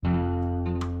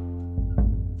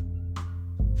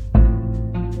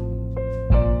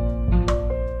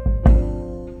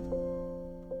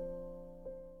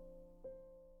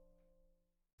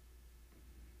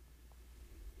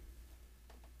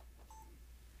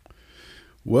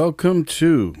Welcome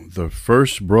to the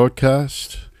first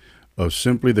broadcast of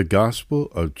Simply the Gospel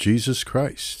of Jesus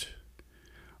Christ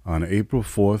on April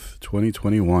 4th,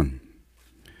 2021.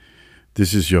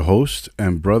 This is your host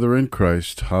and brother in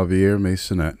Christ, Javier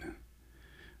Masonet.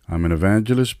 I'm an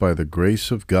evangelist by the grace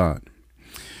of God.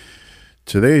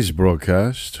 Today's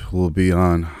broadcast will be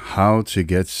on how to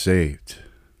get saved.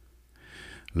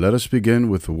 Let us begin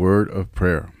with a word of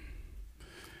prayer.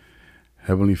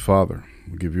 Heavenly Father,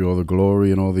 we give you all the glory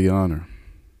and all the honor.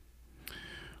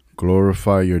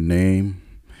 Glorify your name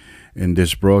in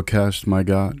this broadcast, my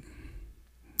God.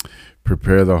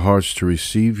 Prepare the hearts to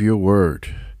receive your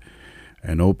word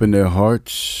and open their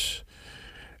hearts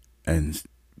and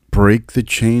break the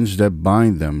chains that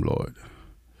bind them, Lord.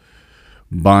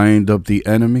 Bind up the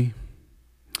enemy.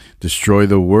 Destroy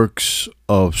the works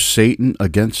of Satan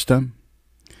against them,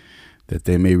 that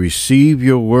they may receive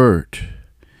your word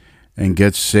and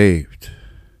get saved.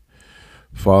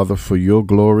 Father, for your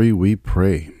glory we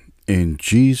pray. In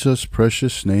Jesus'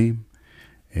 precious name,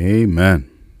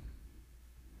 amen.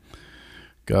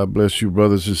 God bless you,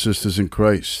 brothers and sisters in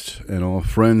Christ, and all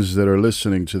friends that are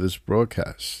listening to this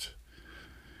broadcast.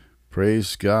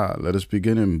 Praise God. Let us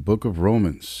begin in the book of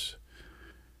Romans,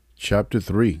 chapter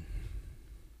 3,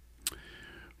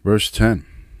 verse 10.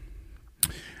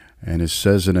 And it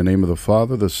says, in the name of the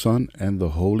Father, the Son, and the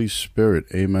Holy Spirit,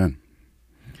 amen.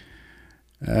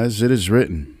 As it is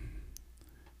written,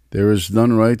 there is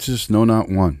none righteous, no, not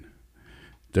one.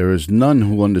 There is none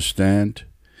who understand.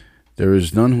 There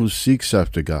is none who seeks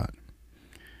after God.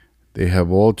 They have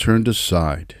all turned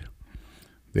aside.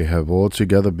 They have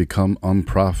altogether become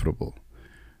unprofitable.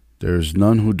 There is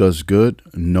none who does good,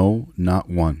 no, not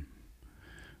one.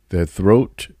 Their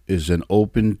throat is an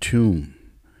open tomb.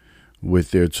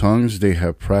 With their tongues they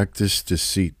have practiced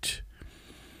deceit.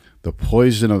 The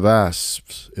poison of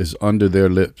asps is under their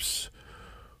lips,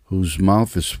 whose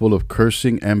mouth is full of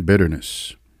cursing and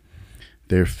bitterness.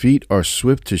 Their feet are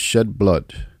swift to shed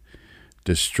blood.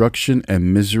 Destruction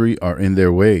and misery are in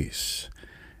their ways,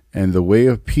 and the way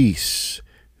of peace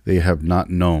they have not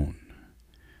known.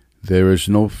 There is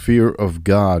no fear of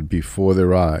God before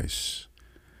their eyes.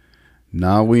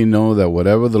 Now we know that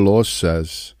whatever the law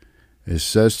says, it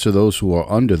says to those who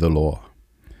are under the law,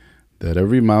 that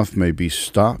every mouth may be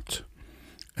stopped,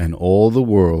 and all the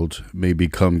world may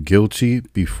become guilty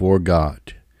before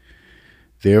God.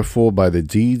 Therefore, by the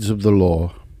deeds of the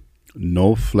law,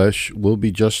 no flesh will be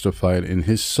justified in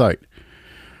his sight,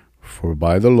 for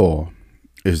by the law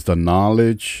is the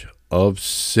knowledge of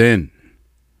sin.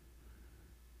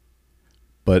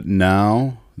 But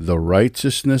now the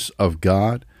righteousness of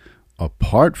God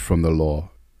apart from the law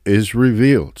is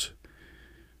revealed,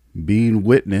 being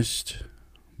witnessed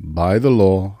by the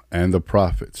law and the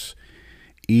prophets,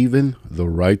 even the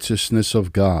righteousness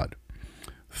of God,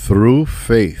 through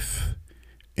faith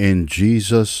in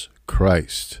Jesus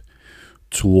Christ,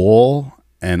 to all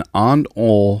and on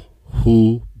all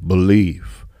who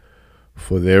believe.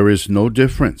 For there is no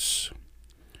difference,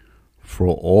 for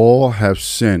all have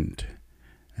sinned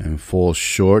and fall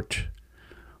short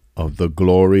of the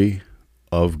glory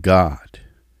of God,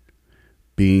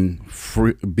 being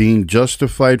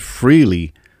justified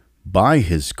freely by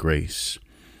his grace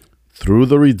through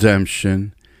the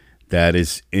redemption that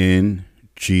is in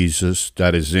Jesus,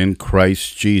 that is in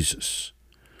Christ Jesus,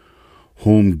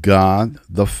 whom God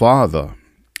the Father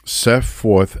set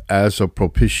forth as a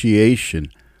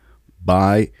propitiation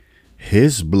by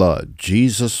his blood,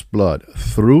 Jesus' blood,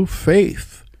 through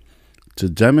faith, to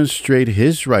demonstrate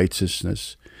his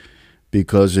righteousness,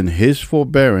 because in his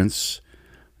forbearance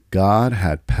God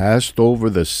had passed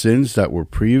over the sins that were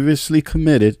previously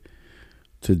committed,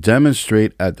 to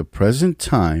demonstrate at the present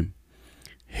time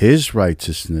his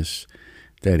righteousness,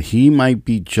 that he might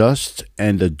be just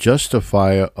and the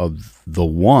justifier of the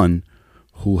one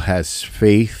who has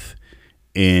faith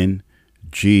in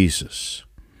Jesus.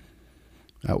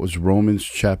 That was Romans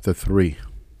chapter 3.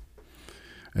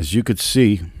 As you could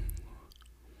see,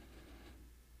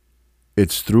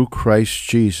 it's through Christ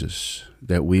Jesus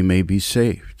that we may be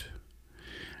saved.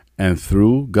 And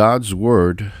through God's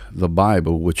word, the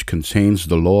Bible, which contains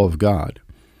the law of God,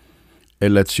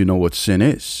 it lets you know what sin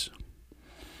is.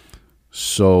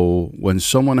 So when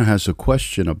someone has a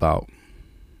question about,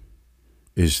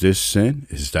 is this sin?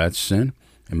 Is that sin?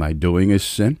 Am I doing a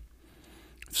sin?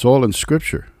 It's all in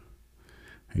Scripture.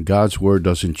 And God's word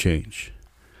doesn't change.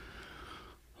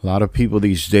 A lot of people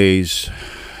these days,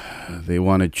 they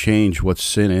want to change what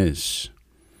sin is.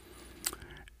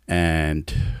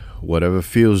 And whatever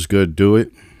feels good, do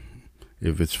it.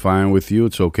 If it's fine with you,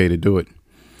 it's okay to do it.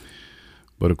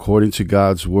 But according to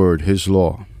God's word, his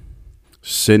law,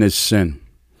 sin is sin.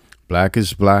 Black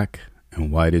is black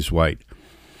and white is white.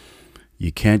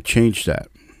 You can't change that.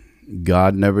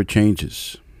 God never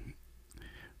changes.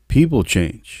 People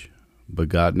change, but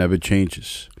God never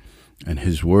changes. And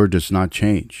his word does not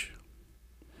change.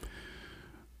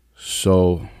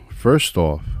 So, first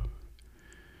off,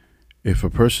 if a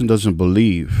person doesn't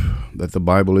believe that the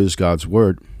Bible is God's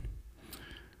word,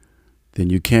 then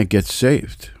you can't get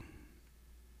saved.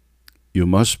 You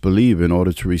must believe in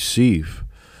order to receive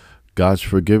God's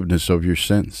forgiveness of your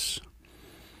sins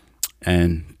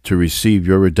and to receive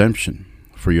your redemption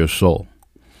for your soul.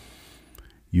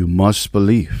 You must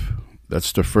believe.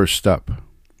 That's the first step.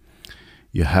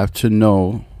 You have to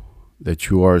know that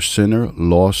you are a sinner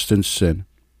lost in sin.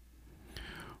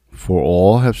 For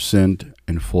all have sinned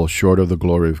and fall short of the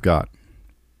glory of God.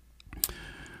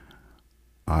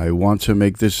 I want to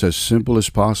make this as simple as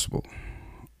possible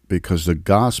because the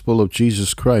gospel of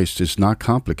Jesus Christ is not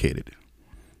complicated.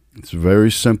 It's very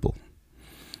simple.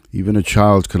 Even a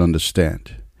child can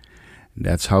understand. And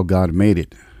that's how God made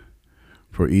it,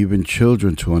 for even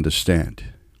children to understand.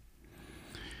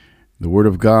 The word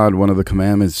of God, one of the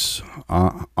commandments,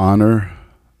 honor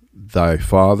thy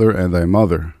father and thy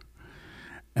mother,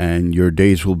 and your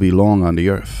days will be long on the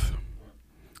earth.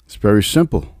 It's very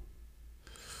simple.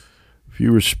 If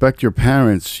you respect your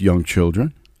parents, young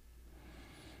children,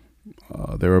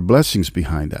 there are blessings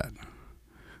behind that.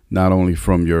 Not only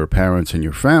from your parents and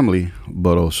your family,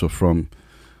 but also from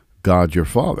God your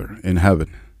Father in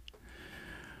heaven.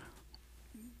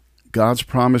 God's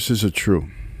promises are true.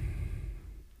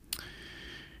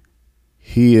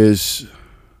 He is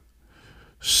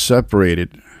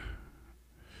separated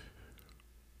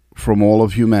from all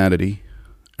of humanity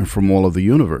and from all of the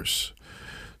universe.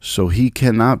 So he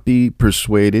cannot be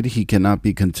persuaded, he cannot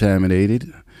be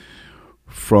contaminated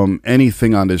from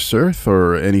anything on this earth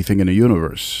or anything in the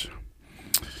universe.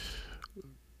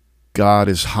 God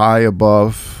is high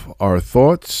above our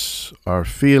thoughts, our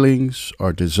feelings,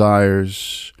 our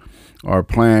desires, our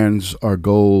plans, our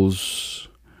goals,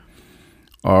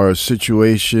 our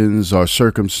situations, our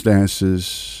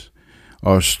circumstances,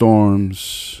 our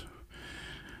storms.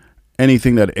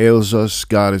 Anything that ails us,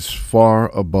 God is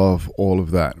far above all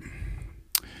of that.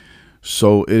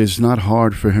 So it is not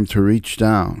hard for him to reach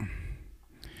down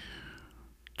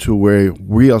to where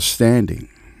we are standing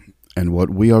and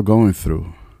what we are going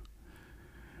through,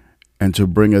 and to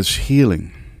bring us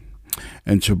healing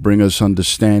and to bring us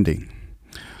understanding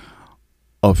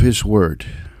of his word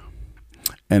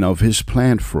and of his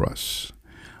plan for us,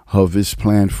 of his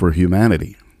plan for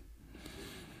humanity.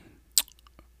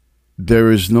 There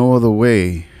is no other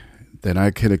way that I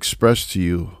can express to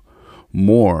you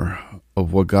more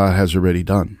of what God has already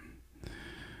done.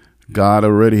 God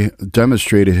already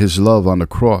demonstrated his love on the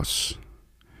cross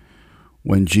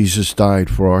when Jesus died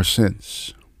for our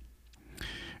sins.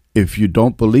 If you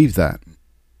don't believe that,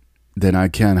 then I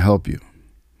can't help you,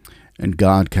 and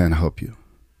God can't help you.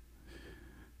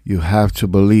 You have to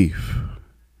believe.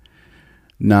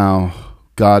 Now,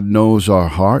 God knows our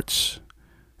hearts,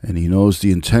 and he knows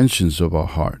the intentions of our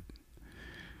heart.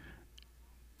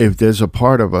 If there's a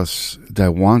part of us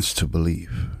that wants to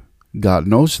believe, God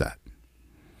knows that.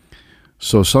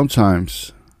 So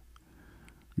sometimes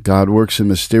God works in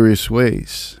mysterious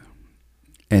ways,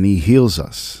 and he heals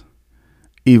us.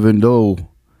 Even though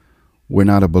we're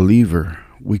not a believer,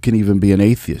 we can even be an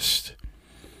atheist,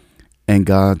 and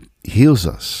God heals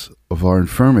us of our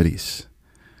infirmities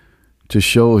to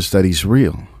show us that he's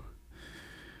real.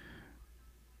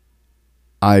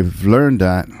 I've learned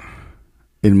that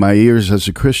in my years as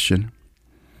a Christian,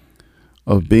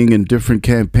 of being in different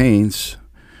campaigns,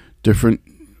 different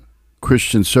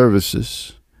Christian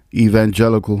services,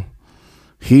 evangelical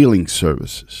healing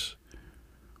services,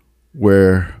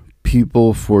 where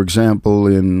people, for example,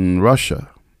 in Russia,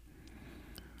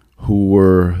 who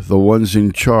were the ones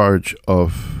in charge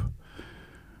of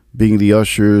being the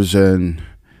ushers and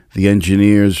the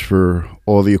engineers for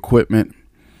all the equipment,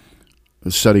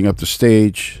 setting up the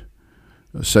stage,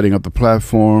 setting up the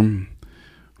platform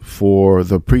for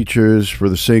the preachers, for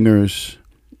the singers,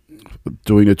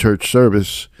 doing a church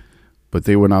service, but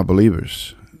they were not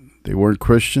believers. They weren't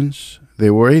Christians. They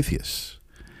were atheists.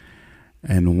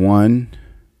 And one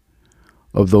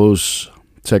of those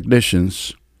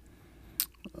technicians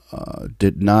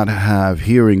did not have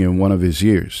hearing in one of his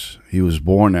ears. He was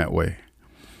born that way.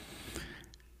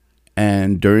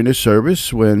 And during the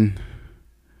service, when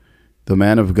the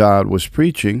man of God was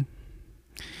preaching,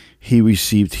 he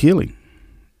received healing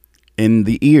in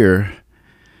the ear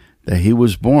that he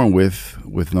was born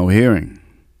with no hearing.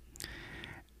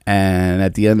 And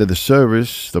at the end of the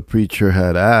service, the preacher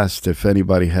had asked if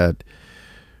anybody had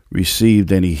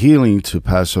received any healing to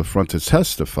pass up front to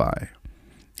testify.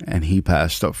 And he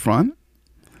passed up front,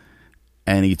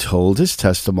 and he told his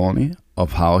testimony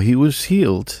of how he was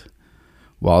healed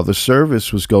while the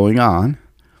service was going on,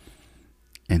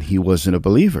 and he wasn't a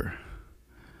believer.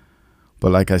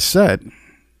 But like I said,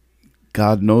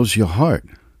 God knows your heart.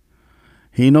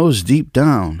 He knows deep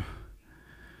down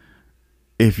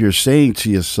if you're saying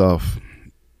to yourself,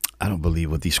 I don't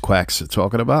believe what these quacks are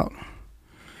talking about.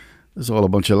 It's all a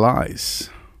bunch of lies.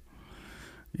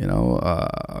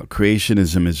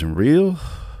 Creationism isn't real.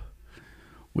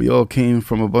 We all came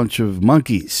from a bunch of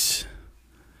monkeys.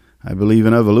 I believe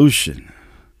in evolution.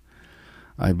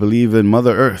 I believe in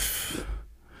Mother Earth.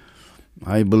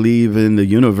 I believe in the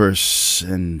universe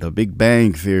and the Big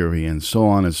Bang Theory and so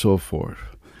on and so forth.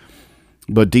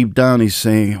 But deep down he's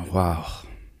saying, wow,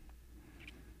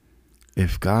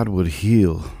 if God would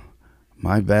heal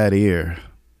my bad ear,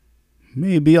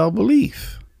 maybe I'll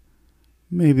believe.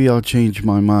 Maybe I'll change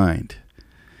my mind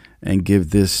and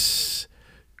give this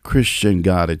Christian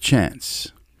God a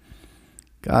chance.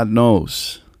 God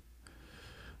knows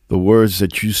the words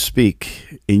that you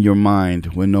speak in your mind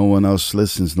when no one else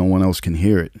listens, no one else can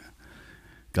hear it.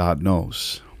 God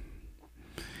knows.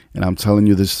 And I'm telling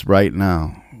you this right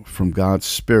now from God's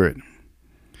Spirit,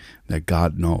 that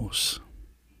God knows.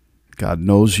 God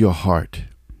knows your heart,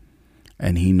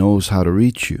 and he knows how to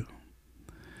reach you.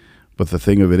 But the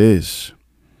thing of it is,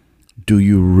 do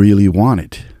you really want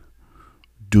it?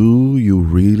 Do you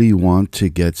really want to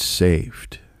get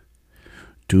saved?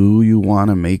 Do you want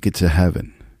to make it to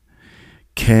heaven?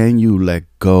 Can you let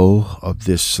go of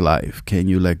this life? Can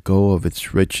you let go of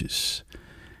its riches?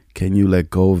 Can you let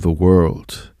go of the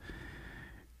world?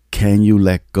 Can you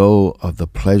let go of the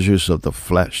pleasures of the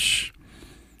flesh?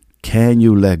 Can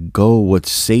you let go what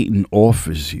Satan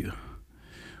offers you?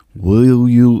 Will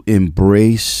you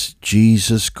embrace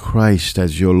Jesus Christ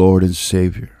as your Lord and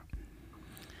Savior?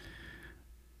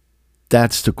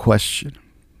 That's the question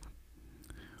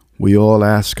we all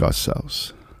ask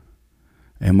ourselves.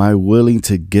 Am I willing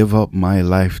to give up my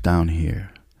life down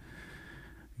here?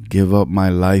 Give up my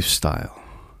lifestyle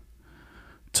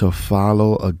to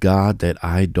follow a God that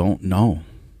I don't know?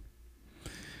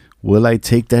 Will I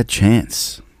take that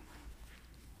chance?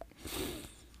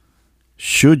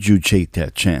 Should you take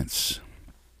that chance?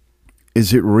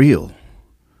 Is it real?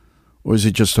 Or is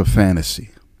it just a fantasy?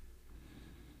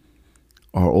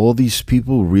 Are all these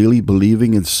people really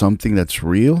believing in something that's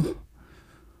real?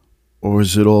 Or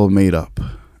is it all made up?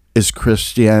 Is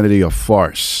Christianity a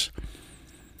farce?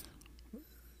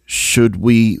 Should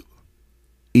we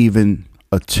even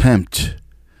attempt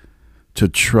to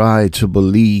try to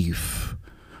believe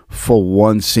for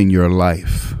once in your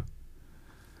life?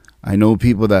 I know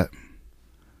people that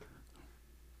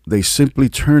they simply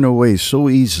turn away so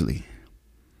easily,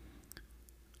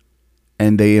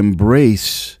 and they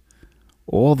embrace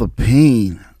all the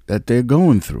pain that they're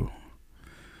going through.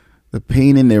 The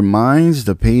pain in their minds,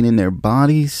 the pain in their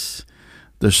bodies,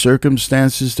 the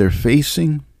circumstances they're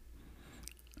facing,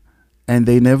 and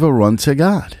they never run to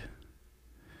God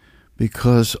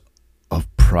because of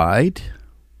pride,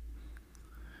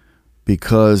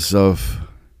 because of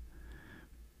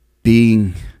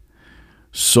being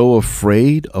so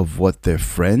afraid of what their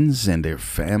friends and their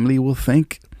family will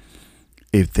think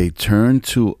if they turn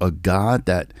to a God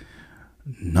that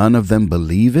none of them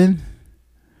believe in,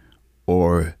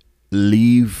 or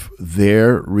leave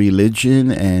their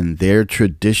religion and their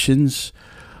traditions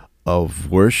of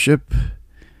worship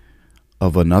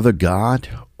of another God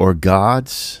or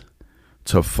gods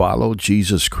to follow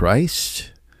Jesus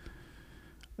Christ.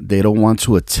 They don't want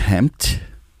to attempt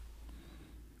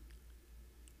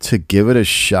to give it a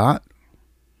shot.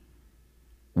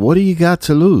 What do you got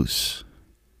to lose?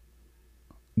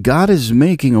 God is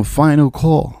making a final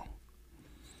call.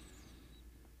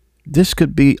 This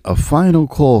could be a final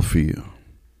call for you.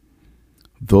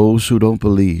 Those who don't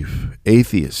believe,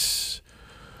 atheists,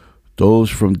 those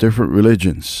from different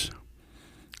religions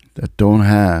that don't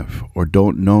have or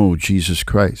don't know Jesus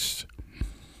Christ.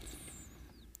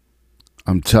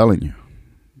 I'm telling you,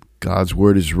 God's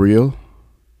word is real,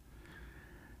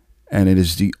 and it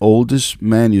is the oldest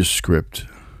manuscript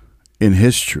in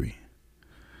history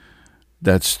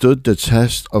that stood the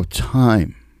test of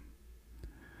time.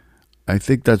 I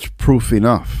think that's proof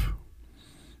enough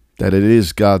that it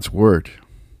is God's word.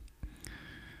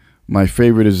 My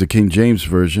favorite is the King James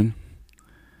Version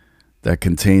that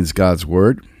contains God's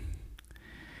word.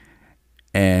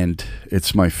 And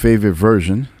it's my favorite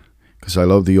version because I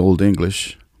love the Old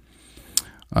English.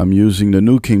 I'm using the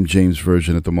New King James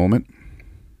Version at the moment.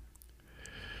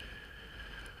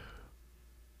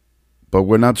 But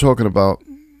we're not talking about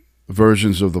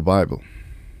versions of the Bible.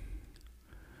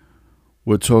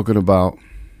 We're talking about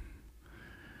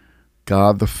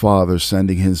God the Father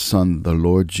sending his Son, the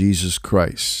Lord Jesus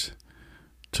Christ,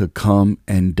 to come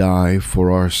and die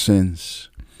for our sins,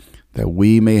 that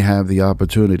we may have the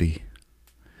opportunity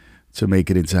to make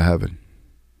it into heaven.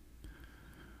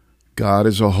 God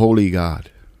is a holy God,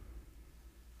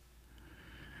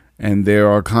 and there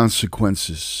are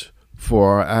consequences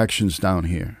for our actions down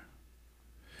here.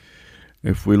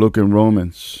 If we look in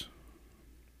Romans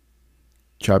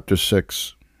chapter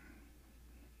 6,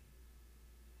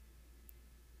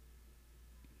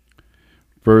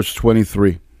 verse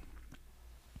 23,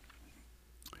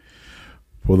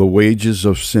 for the wages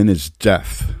of sin is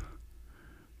death,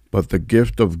 but the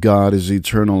gift of God is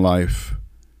eternal life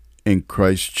in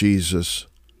Christ Jesus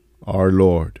our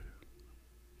Lord.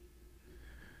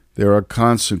 There are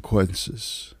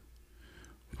consequences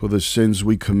for the sins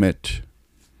we commit.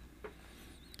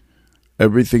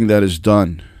 Everything that is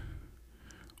done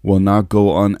will not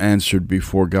go unanswered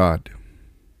before God.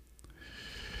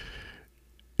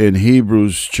 In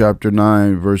Hebrews chapter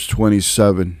 9, verse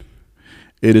 27,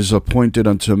 it is appointed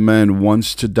unto men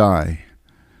once to die,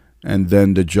 and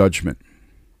then the judgment.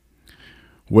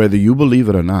 Whether you believe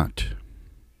it or not,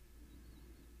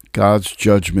 God's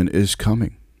judgment is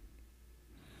coming.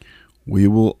 We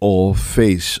will all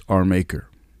face our Maker.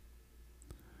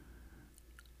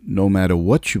 No matter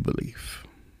what you believe,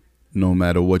 no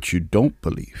matter what you don't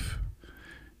believe,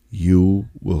 you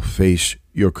will face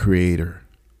your Creator.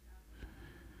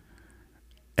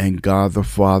 And God the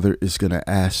Father is going to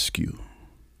ask you,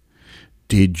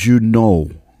 did you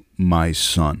know my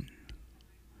son?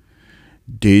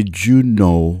 Did you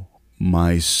know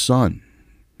my son?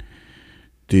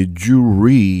 Did you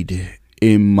read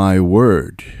in my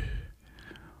word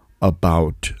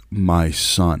about my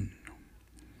son?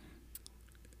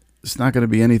 It's not going to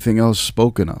be anything else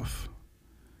spoken of.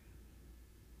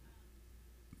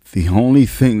 The only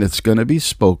thing that's going to be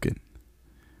spoken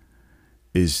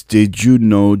is, did you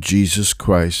know Jesus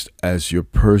Christ as your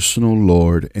personal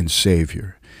Lord and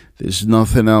Savior? There's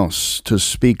nothing else to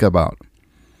speak about.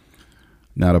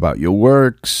 Not about your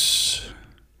works.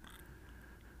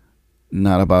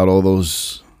 Not about all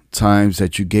those times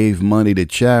that you gave money to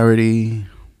charity.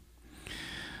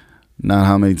 Not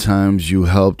how many times you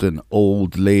helped an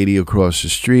old lady across the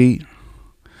street.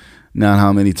 Not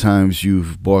how many times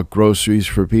you've bought groceries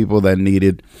for people that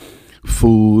needed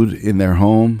food in their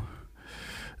home.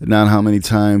 Not how many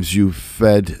times you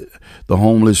fed the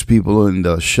homeless people in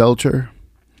the shelter.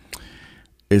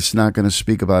 It's not going to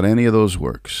speak about any of those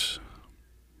works.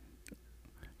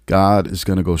 God is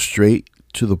going to go straight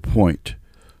to the point,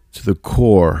 to the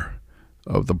core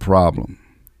of the problem,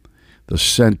 the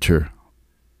center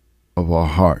of our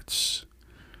hearts,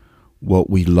 what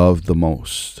we love the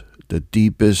most, the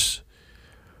deepest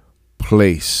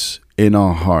place in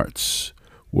our hearts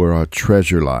where our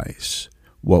treasure lies.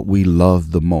 What we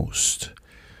love the most.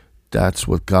 That's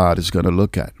what God is going to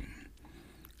look at.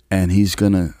 And he's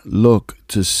going to look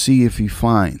to see if he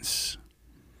finds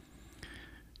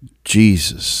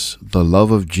Jesus, the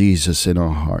love of Jesus in our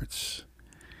hearts,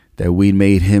 that we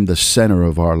made him the center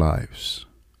of our lives.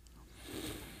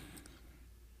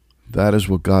 That is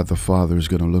what God the Father is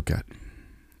going to look at.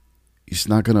 He's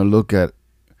not going to look at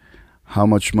how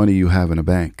much money you have in a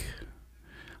bank,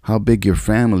 how big your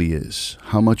family is,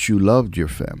 how much you loved your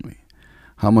family,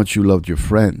 how much you loved your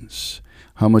friends,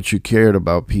 how much you cared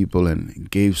about people and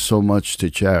gave so much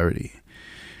to charity,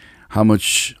 how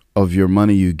much of your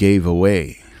money you gave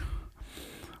away,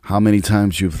 how many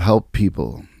times you've helped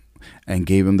people and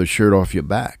gave them the shirt off your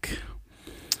back.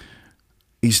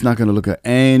 He's not going to look at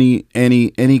any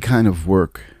kind of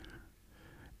work,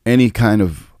 any kind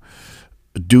of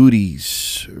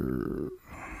duties or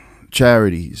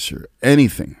charities or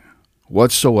anything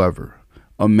whatsoever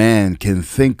a man can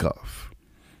think of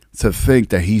to think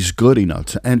that he's good enough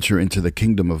to enter into the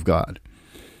kingdom of God.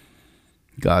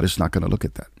 God is not going to look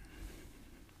at that.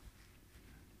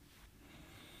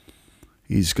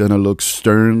 He's going to look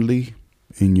sternly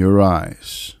in your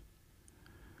eyes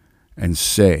and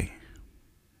say,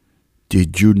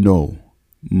 did you know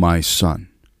my son?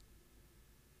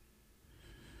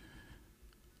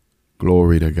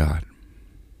 Glory to God.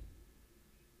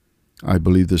 I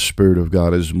believe the Spirit of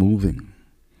God is moving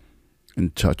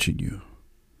and touching you.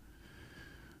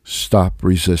 Stop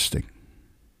resisting.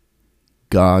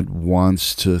 God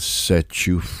wants to set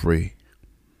you free.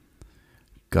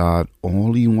 God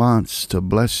only wants to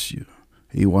bless you.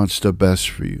 He wants the best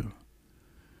for you.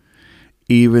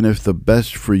 Even if the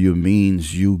best for you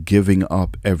means you giving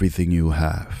up everything you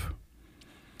have,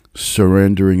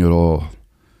 surrendering it all,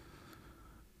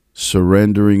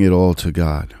 surrendering it all to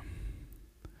God.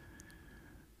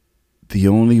 The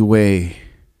only way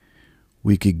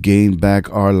we could gain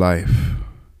back our life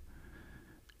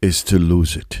is to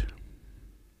lose it.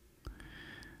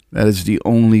 That is the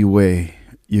only way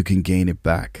you can gain it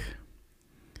back.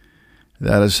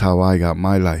 That is how I got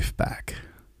my life back.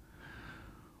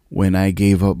 When I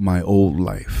gave up my old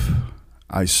life,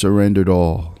 I surrendered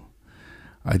all.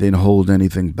 I didn't hold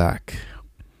anything back.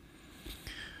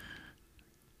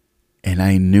 And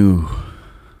I knew,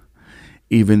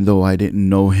 even though I didn't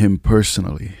know him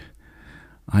personally,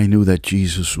 I knew that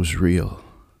Jesus was real.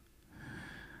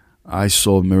 I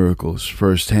saw miracles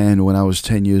firsthand when I was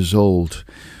 10 years old,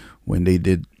 when they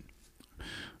did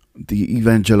the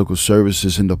evangelical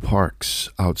services in the parks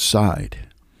outside.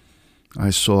 I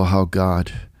saw how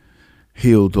God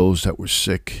healed those that were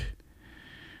sick.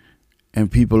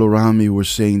 And people around me were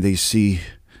saying they see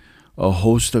a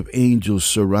host of angels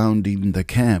surrounding the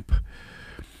camp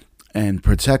and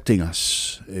protecting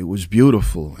us. It was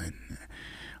beautiful. And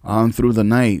on through the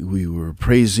night, we were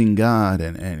praising God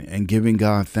and giving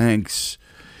God thanks,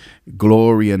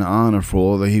 glory, and honor for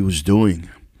all that he was doing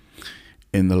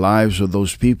in the lives of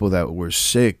those people that were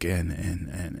sick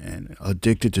and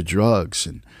addicted to drugs,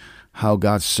 and how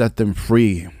God set them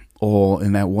free all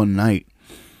in that one night.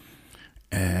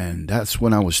 And that's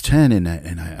when I was 10, and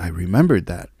I remembered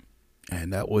that.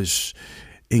 And that was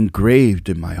engraved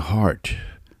in my heart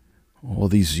all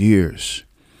these years.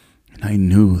 And I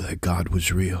knew that God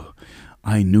was real.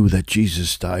 I knew that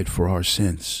Jesus died for our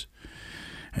sins.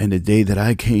 And the day that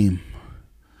I came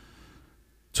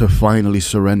to finally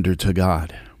surrender to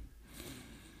God,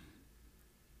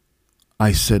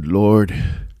 I said, Lord,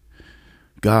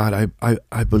 God,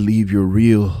 I believe you're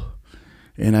real,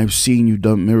 and I've seen you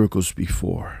done miracles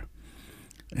before.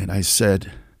 And I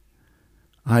said,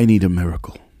 I need a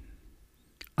miracle.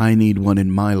 I need one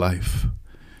in my life.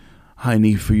 I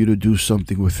need for you to do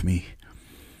something with me.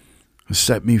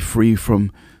 Set me free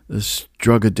from this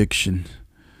drug addiction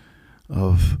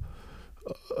of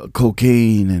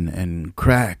cocaine and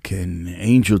crack and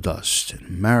angel dust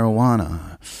and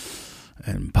marijuana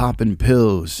and popping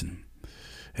pills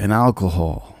and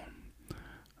alcohol.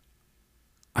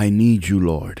 I need you,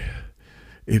 Lord.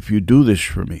 If you do this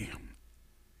for me,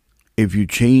 if you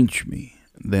change me,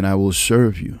 then I will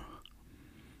serve you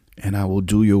and I will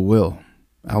do your will.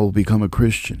 I will become a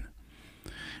Christian.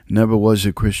 Never was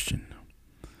a Christian.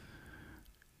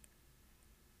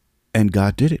 And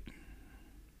God did it.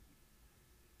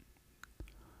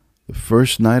 The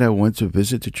first night I went to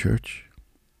visit the church,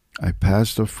 I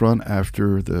passed the front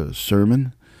after the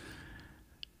sermon,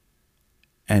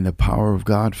 and the power of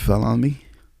God fell on me.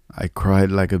 I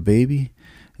cried like a baby,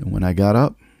 and when I got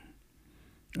up,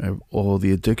 all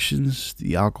the addictions,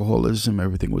 the alcoholism,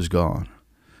 everything was gone.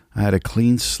 I had a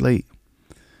clean slate.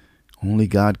 Only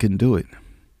God can do it.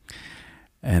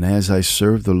 And as I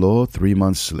served the Lord 3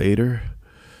 months later,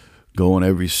 going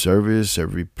every service,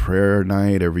 every prayer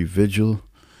night, every vigil,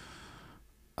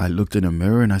 I looked in the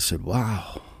mirror and I said,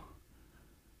 wow,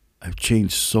 I've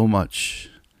changed so much.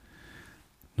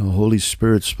 The Holy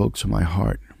Spirit spoke to my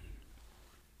heart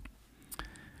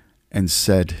and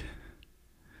said,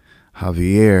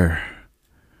 Javier,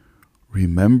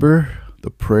 remember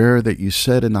the prayer that you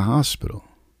said in the hospital?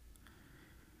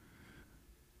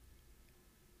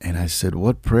 And I said,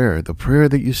 what prayer? The prayer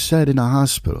that you said in the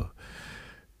hospital,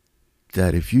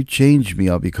 that if you change me,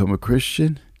 I'll become a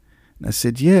Christian? And I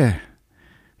said, yeah.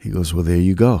 He goes, well, there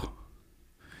you go.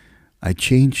 I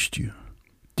changed you.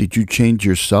 Did you change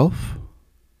yourself?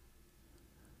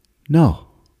 No.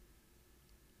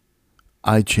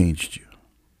 I changed you.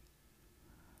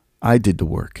 I did the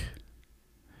work.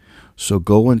 So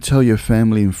go and tell your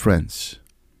family and friends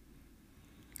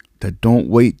that don't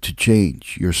wait to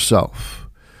change yourself,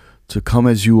 to come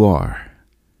as you are,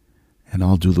 and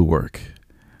I'll do the work,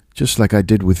 just like I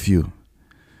did with you.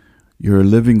 You're a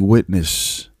living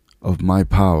witness of my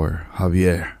power,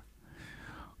 Javier.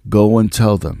 Go and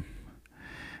tell them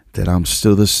that I'm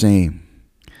still the same.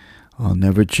 I'll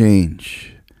never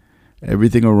change.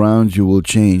 Everything around you will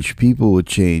change. People will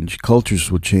change.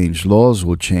 Cultures will change. Laws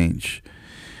will change.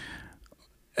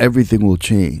 Everything will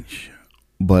change.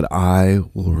 But I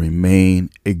will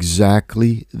remain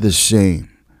exactly the same.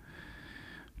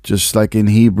 Just like in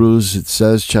Hebrews, it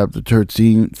says, chapter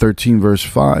 13 verse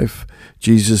 5,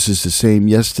 Jesus is the same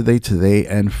yesterday, today,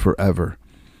 and forever.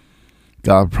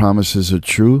 God promises are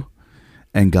true,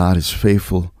 and God is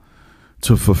faithful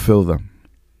to fulfill them.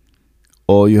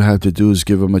 All you have to do is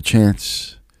give him a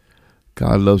chance.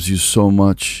 God loves you so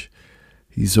much.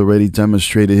 He's already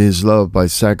demonstrated his love by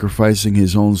sacrificing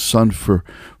his own son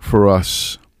for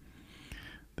us.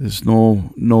 There's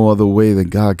no other way that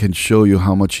God can show you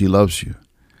how much he loves you.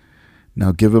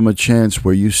 Now give him a chance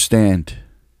where you stand.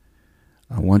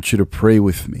 I want you to pray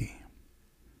with me.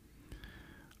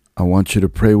 I want you to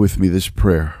pray with me this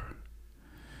prayer.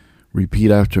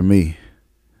 Repeat after me.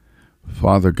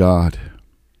 Father God,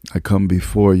 I come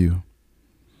before you.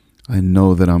 I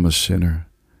know that I'm a sinner.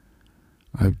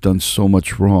 I've done so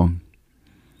much wrong.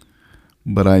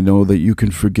 But I know that you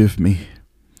can forgive me.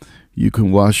 You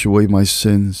can wash away my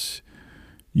sins.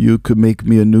 You could make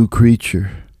me a new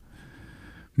creature.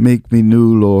 Make me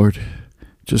new, Lord,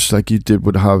 just like you did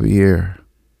with Javier.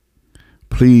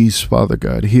 Please, Father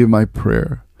God, hear my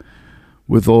prayer.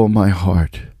 With all my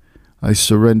heart, I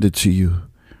surrender to you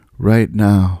right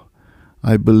now.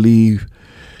 I believe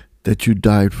that you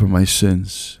died for my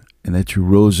sins and that you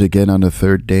rose again on the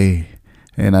third day.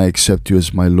 And I accept you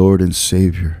as my Lord and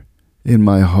Savior in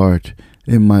my heart,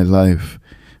 in my life.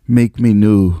 Make me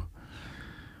new.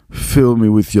 Fill me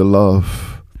with your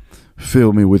love.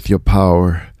 Fill me with your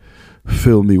power.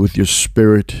 Fill me with your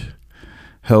spirit.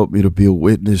 Help me to be a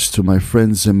witness to my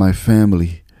friends and my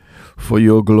family for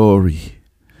your glory.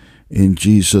 In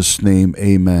Jesus' name,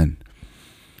 amen.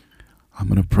 I'm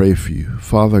going to pray for you.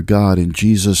 Father God, in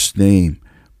Jesus' name,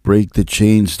 break the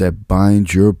chains that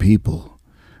bind your people.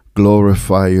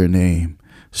 Glorify your name.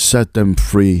 Set them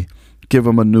free. Give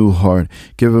them a new heart.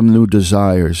 Give them new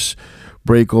desires.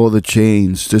 Break all the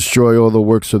chains. Destroy all the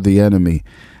works of the enemy.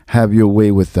 Have your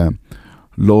way with them.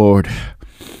 Lord,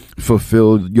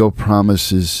 fulfill your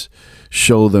promises.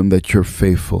 Show them that you're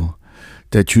faithful.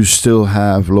 That you still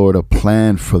have, Lord, a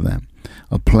plan for them.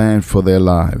 A plan for their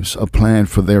lives. A plan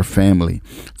for their family.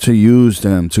 To use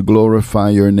them to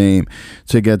glorify your name.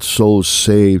 To get souls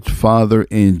saved. Father,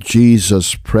 in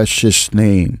Jesus' precious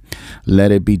name,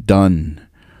 let it be done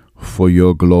for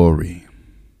your glory.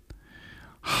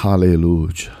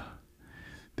 Hallelujah.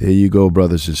 There you go,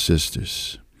 brothers and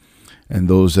sisters. And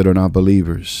those that are not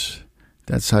believers,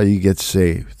 that's how you get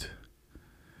saved.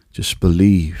 Just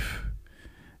believe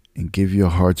and give your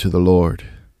heart to the Lord,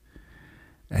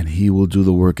 and he will do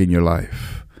the work in your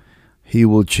life. He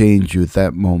will change you at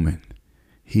that moment.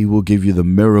 He will give you the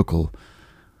miracle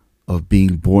of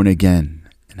being born again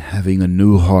and having a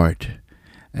new heart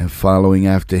and following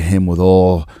after him with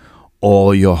all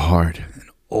your heart, and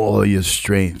all your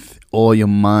strength, all your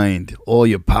mind, all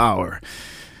your power.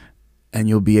 And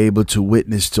you'll be able to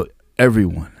witness to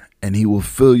everyone. And he will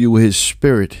fill you with his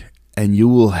spirit. And you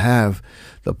will have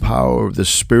the power of the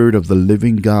Spirit of the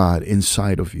living God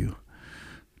inside of you.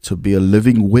 To be a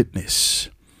living witness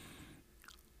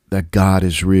that God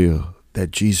is real.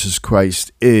 That Jesus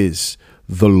Christ is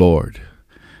the Lord.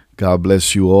 God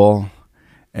bless you all.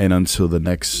 And until the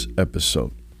next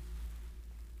episode.